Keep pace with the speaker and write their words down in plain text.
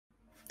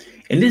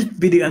In this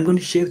video, I'm going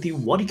to share with you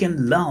what you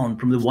can learn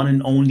from the one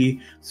and only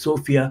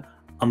Sophia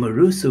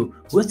Amoruso,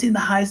 who has seen the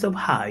highest of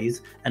highs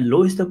and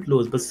lowest of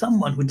lows, but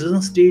someone who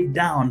doesn't stay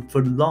down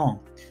for long.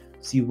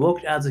 She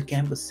worked as a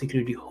campus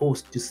security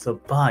host to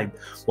survive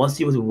while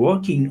she was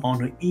working on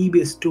her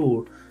eBay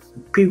store,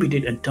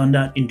 pivoted and turned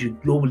out into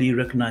a globally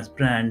recognized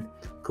brand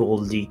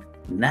called the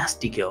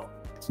Nasty Girl,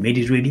 made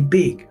it really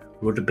big,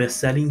 wrote a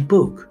best-selling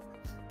book.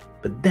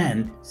 But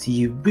then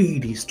she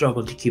really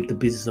struggled to keep the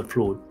business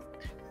afloat.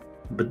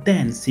 But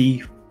then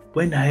she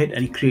went ahead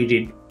and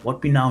created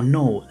what we now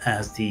know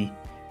as the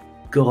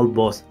Girl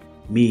Boss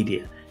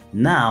Media.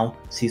 Now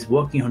she's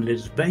working on a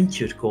little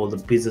venture called the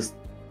Business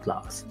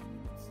Class.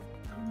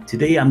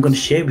 Today I'm going to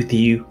share with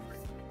you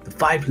the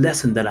 5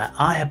 lessons that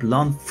I have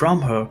learned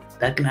from her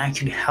that can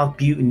actually help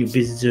you in your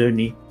business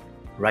journey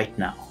right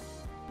now.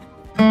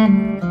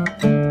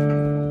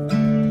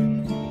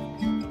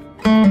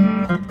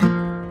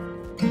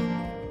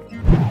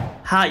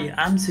 Hi,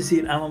 I'm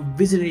Shishir. I'm a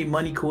visionary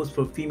money coach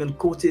for female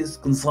coaches,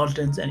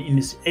 consultants, and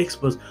industry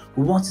experts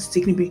who want to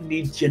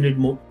significantly generate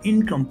more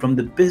income from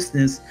the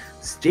business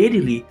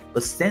steadily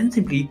but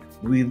sensibly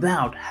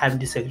without having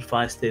to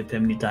sacrifice their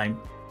family time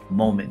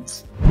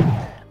moments.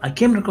 I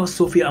came across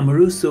Sophia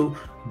Amoruso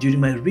during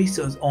my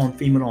research on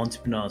female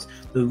entrepreneurs.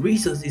 The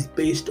research is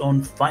based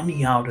on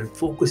finding out and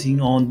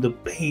focusing on the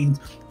pains,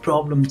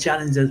 problems,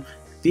 challenges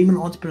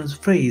female entrepreneurs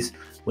face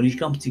when it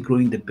comes to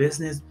growing their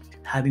business,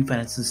 having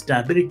financial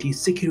stability,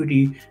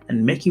 security,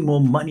 and making more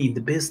money in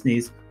the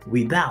business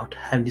without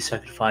having to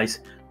sacrifice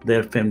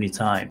their family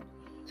time.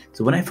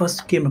 So when I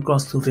first came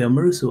across Sophia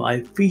Amoruso,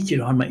 I featured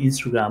her on my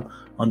Instagram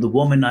on the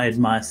Woman I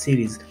Admire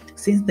series.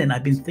 Since then,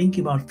 I've been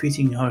thinking about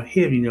featuring her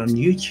here on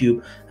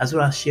YouTube, as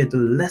well as share the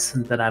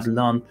lessons that I've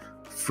learned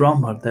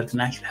from her that can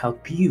actually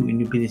help you in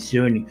your business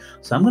journey.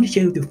 So I'm going to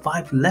share with you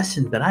 5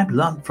 lessons that I've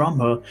learned from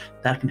her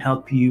that can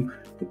help you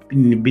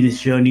in your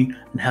business journey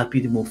and help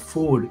you to move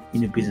forward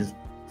in your business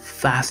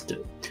faster.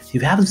 If you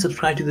haven't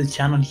subscribed to the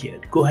channel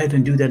yet, go ahead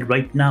and do that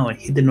right now and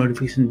hit the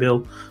notification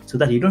bell so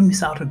that you don't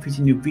miss out on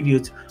future new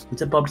videos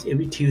which are published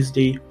every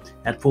Tuesday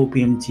at 4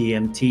 p.m.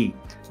 GMT.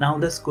 Now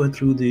let's go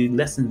through the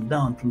lessons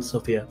learned from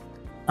Sophia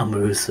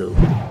Amoruso.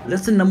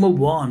 Lesson number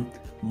 1: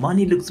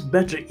 money looks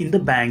better in the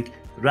bank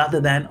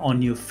rather than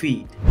on your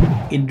feet.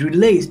 It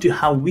relates to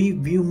how we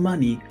view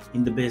money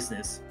in the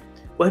business.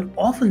 But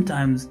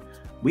oftentimes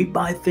we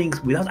buy things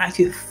without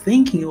actually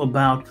thinking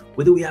about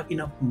whether we have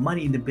enough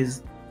money in the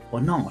business or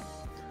not.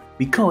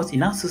 Because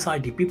in our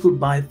society, people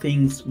buy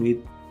things with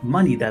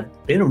money that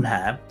they don't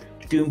have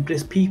to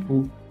impress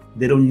people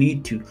they don't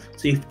need to.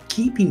 So if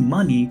keeping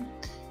money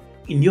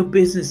in your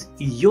business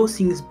is your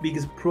single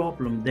biggest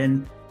problem,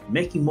 then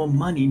making more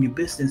money in your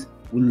business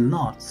will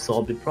not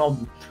solve the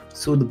problem.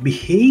 So the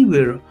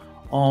behavior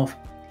of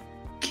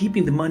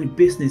keeping the money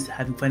business,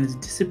 having financial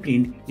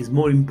discipline, is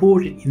more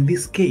important in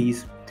this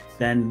case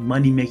than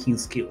money making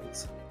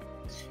skills.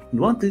 In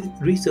one of the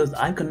research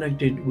I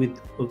conducted with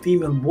a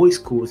female voice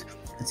coach,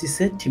 and she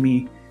said to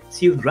me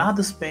she would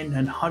rather spend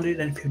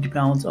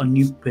 £150 on a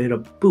new pair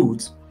of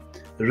boots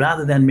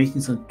rather than making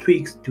some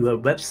tweaks to her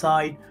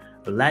website,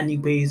 a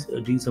landing page,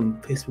 or doing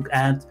some Facebook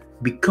ads,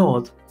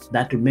 because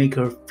that would make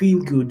her feel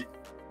good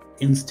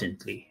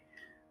instantly.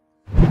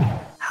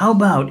 How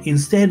about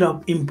instead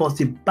of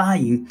impulsive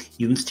buying,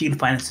 you instill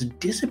financial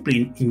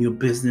discipline in your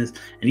business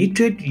and you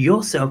treat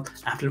yourself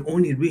after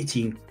only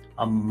reaching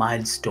a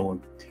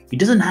milestone? It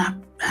doesn't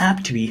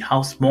have to be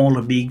how small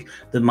or big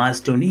the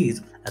milestone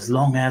is, as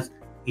long as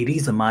it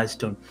is a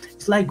milestone.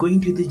 It's like going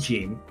to the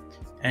gym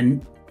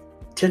and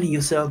telling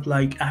yourself,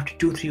 like, after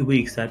 2-3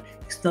 weeks that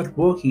it's not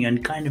working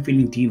and kind of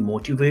feeling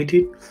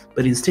demotivated,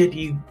 but instead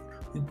you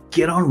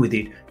get on with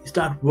it. You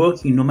start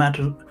working no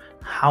matter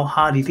how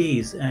hard it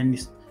is,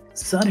 and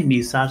suddenly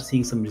you start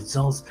seeing some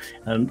results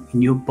in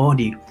your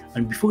body,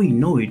 and before you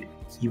know it,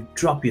 you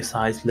drop your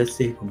size, let's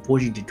say from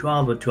 14 to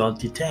 12 or 12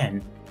 to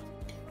 10.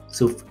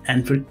 So,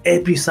 and for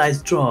every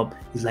size drop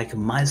is like a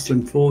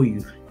milestone for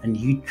you, and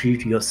you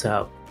treat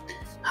yourself.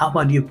 How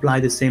about you apply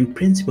the same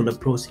principle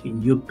approach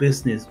in your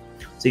business?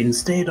 So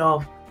instead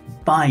of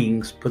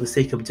buying for the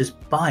sake of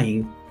just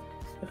buying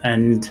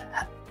and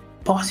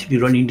possibly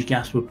running into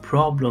cash flow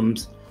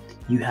problems,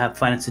 you have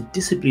financial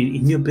discipline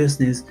in your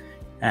business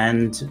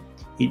and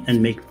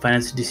make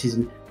financial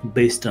decisions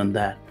based on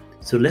that.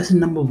 So lesson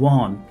number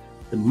 1: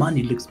 the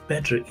money looks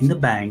better in the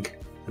bank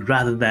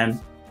rather than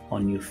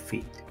on your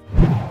feet.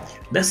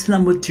 Lesson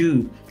number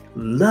 2: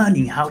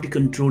 learning how to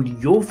control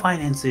your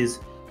finances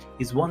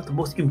is one of the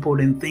most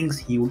important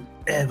things you will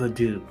ever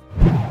do.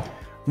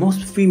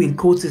 Most female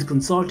coaches,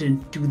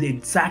 consultants do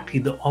exactly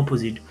the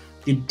opposite.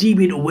 They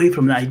deviate away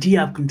from the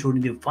idea of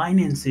controlling their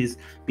finances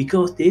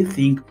because they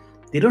think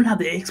they don't have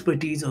the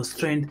expertise or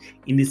strength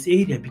in this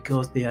area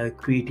because they are a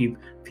creative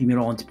female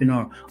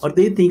entrepreneur, or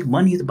they think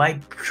money is a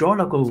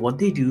byproduct of what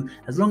they do.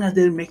 As long as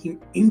they're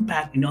making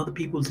impact in other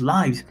people's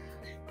lives,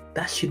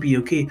 that should be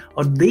okay.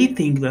 Or they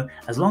think that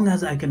as long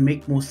as I can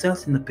make more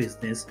sales in the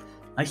business,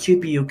 I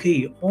should be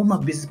okay. All my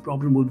business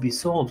problem will be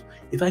solved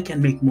if I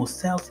can make more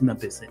sales in the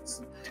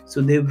business.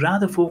 So they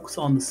rather focus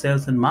on the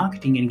sales and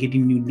marketing and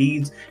getting new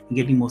leads and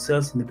getting more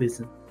sales in the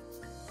business.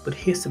 But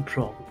here's the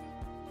problem.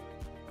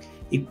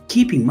 If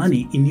keeping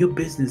money in your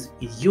business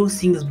is your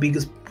single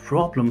biggest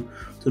problem,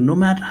 so no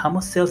matter how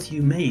much sales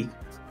you make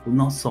will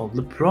not solve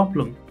the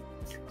problem.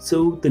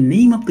 So the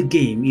name of the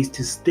game is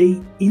to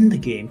stay in the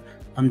game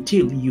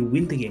until you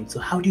win the game. So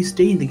how do you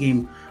stay in the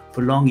game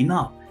for long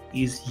enough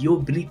is your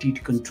ability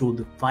to control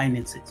the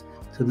finances.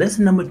 So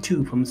lesson number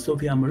 2 from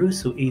Sophia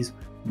Amoruso is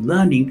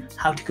learning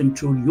how to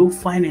control your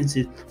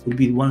finances will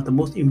be one of the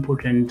most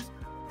important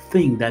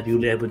thing that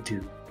you'll ever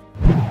do.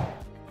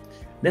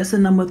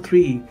 Lesson number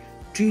 3,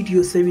 treat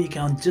your saving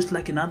account just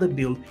like another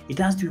bill. It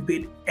has to be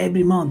paid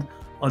every month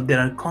or there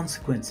are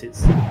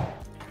consequences.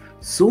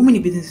 So many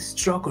businesses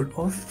struggle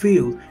or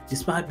fail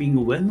despite being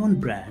a well-known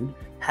brand,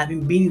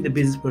 having been in the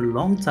business for a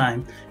long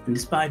time, and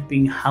despite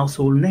being a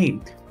household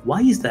name.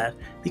 Why is that?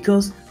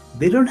 Because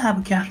they don't have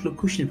a cash flow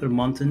cushion for a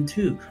month or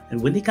two, and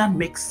when they can't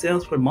make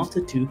sales for a month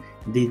or two,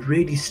 they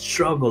really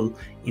struggle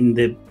in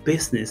their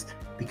business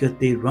because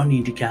they run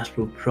into cash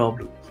flow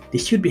problems. They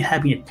should be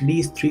having at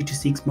least 3 to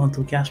 6 months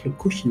of cash flow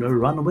cushion or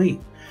runaway.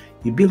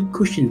 You build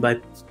cushion by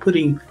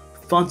putting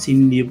funds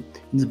in the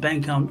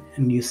bank account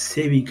and your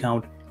saving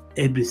account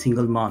every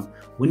single month.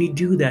 When you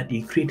do that,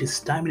 you create a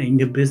stamina in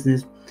your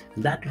business,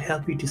 and that will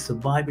help you to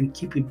survive and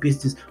keep your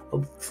business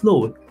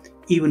afloat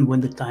even when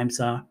the times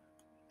are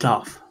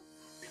tough.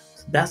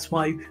 So that's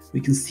why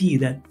we can see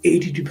that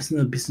 82%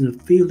 of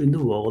businesses fail in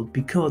the world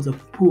because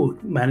of poor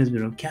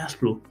management of cash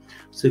flow.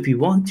 So if you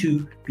want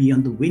to be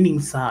on the winning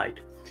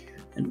side,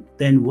 and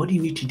then what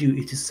you need to do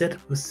is to set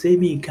up a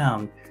saving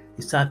account.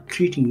 You start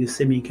treating your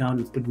saving account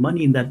and put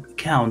money in that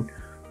account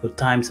for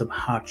times of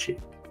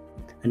hardship.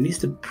 And it's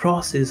the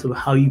process of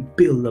how you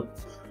build up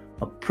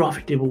a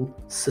profitable,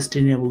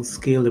 sustainable,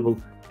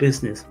 scalable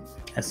business,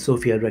 as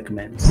Sophia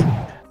recommends.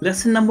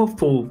 Lesson number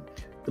 4,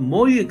 the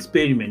more you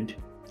experiment,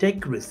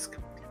 take risk,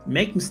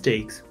 make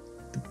mistakes,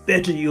 the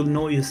better you'll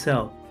know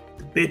yourself,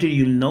 the better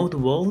you'll know the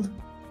world,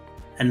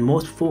 and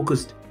most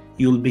focused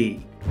you'll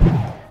be.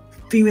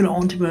 Female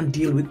entrepreneurs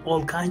deal with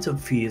all kinds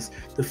of fears: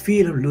 the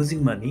fear of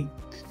losing money,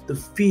 the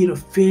fear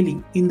of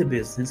failing in the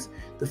business,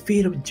 the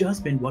fear of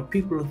judgment, what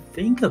people will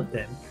think of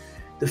them,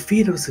 the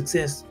fear of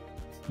success,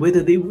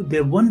 whether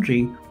they're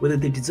wondering whether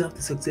they deserve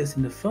the success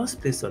in the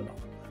first place or not,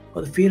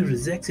 or the fear of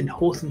rejection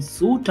holds them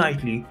so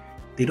tightly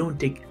they don't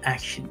take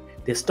action.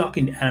 They're stuck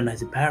in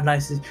analyzing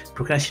paralysis,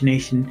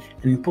 procrastination,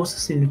 and imposter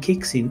syndrome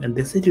kicks in, and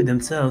they say to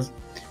themselves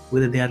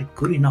whether they are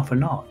good enough or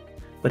not.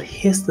 But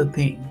here's the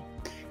thing: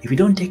 if you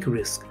don't take a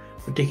risk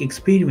or take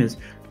experiments,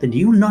 then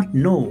you will not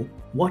know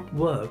what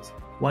works,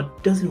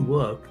 what doesn't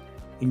work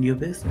in your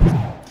business.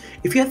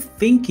 If you're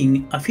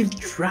thinking, I feel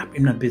trapped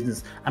in my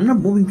business, I'm not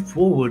moving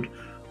forward,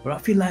 or I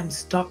feel like I'm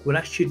stuck where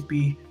I should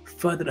be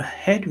further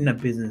ahead in my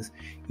business,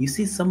 you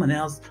see someone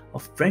else, a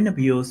friend of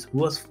yours who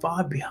was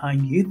far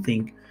behind you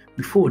think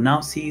before,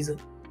 now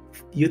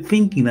you're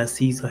thinking that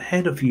she's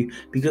ahead of you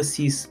because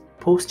she's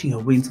posting her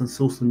wins on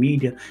social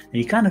media, and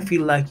you kind of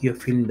feel like you're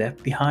feeling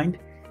left behind.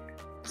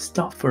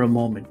 Stop for a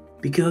moment,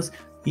 because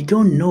you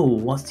don't know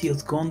what she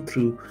has gone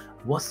through,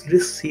 what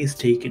risks she has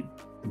taken,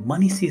 the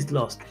money she's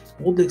lost,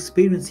 all the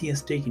experience he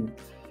has taken,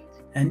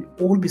 and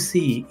all we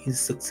see is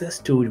success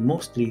story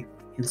mostly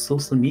in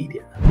social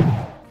media.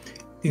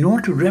 In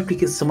order to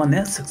replicate someone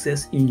else's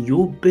success in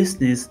your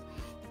business,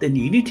 then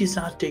you need to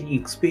start taking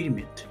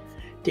experiment,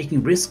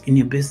 taking risk in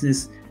your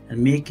business, and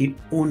make your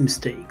own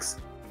mistakes.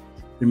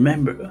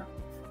 Remember,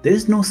 there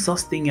is no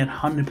such thing as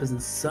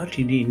 100%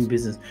 certainty in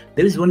business.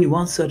 There is only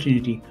one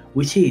certainty,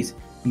 which is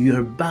you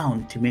are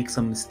bound to make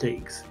some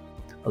mistakes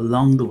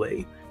along the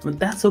way. But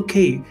that's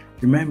okay.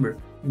 Remember,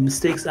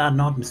 mistakes are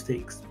not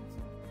mistakes.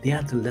 They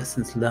are the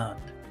lessons learned.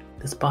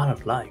 That's part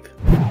of life.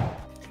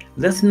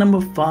 Lesson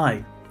number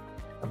 5,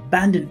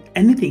 abandon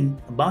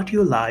anything about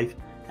your life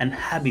and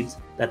habits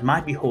that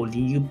might be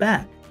holding you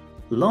back.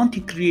 Learn to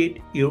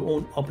create your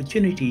own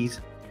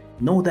opportunities.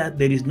 Know that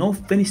there is no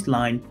finish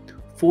line.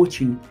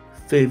 Fortune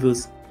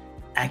favors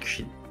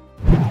action.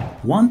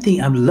 One thing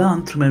I've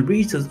learned through my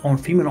research on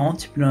female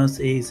entrepreneurs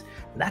is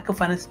lack of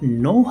financial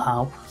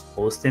know-how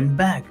holds them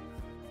back.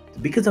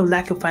 Because of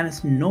lack of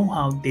financial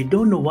know-how, they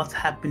don't know what's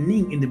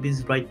happening in the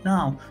business right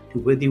now to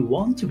where they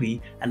want to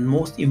be, and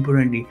most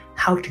importantly,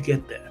 how to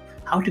get there,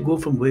 how to go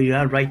from where you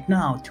are right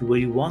now to where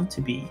you want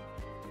to be.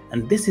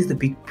 And this is the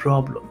big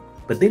problem.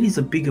 But there is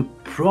a bigger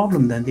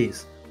problem than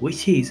this,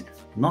 which is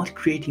not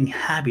creating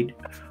habit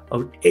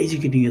of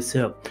educating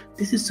yourself.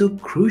 This is so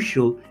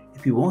crucial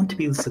if you want to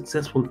build a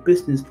successful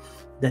business,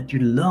 that you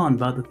learn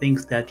about the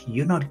things that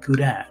you're not good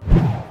at.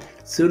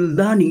 So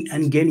learning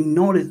and gaining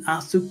knowledge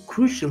are so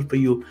crucial for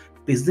your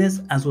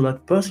business as well as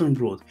personal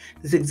growth.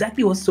 This is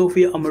exactly what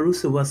Sophia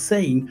Amoruso was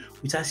saying,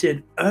 which I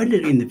shared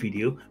earlier in the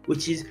video,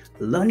 which is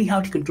learning how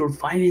to control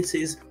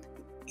finances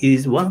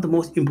is one of the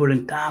most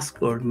important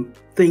tasks or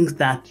things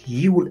that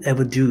you will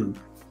ever do.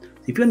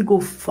 If you want to go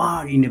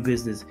far in your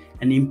business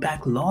and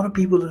impact a lot of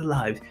people's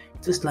lives,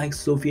 just like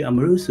Sophia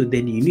Amoruso,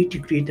 then you need to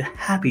create a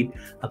habit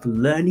of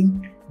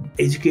learning,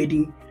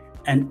 educating,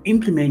 and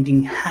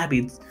implementing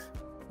habits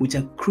which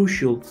are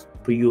crucial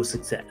for your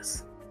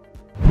success.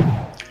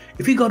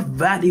 If you got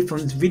value from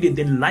this video,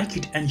 then like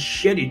it and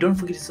share it. Don't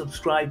forget to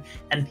subscribe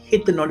and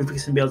hit the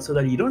notification bell so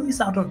that you don't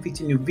miss out on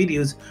future new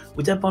videos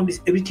which I publish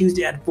every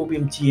Tuesday at 4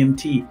 p.m.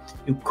 GMT.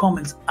 Your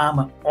comments are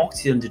my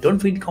oxygen. Don't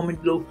forget to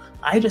comment below.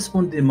 I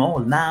respond to them all.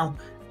 Now,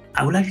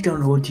 I would like to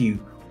turn over to you.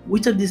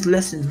 Which of these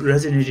lessons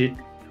resonated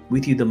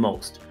with you the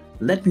most?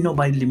 Let me know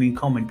by leaving a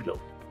comment below.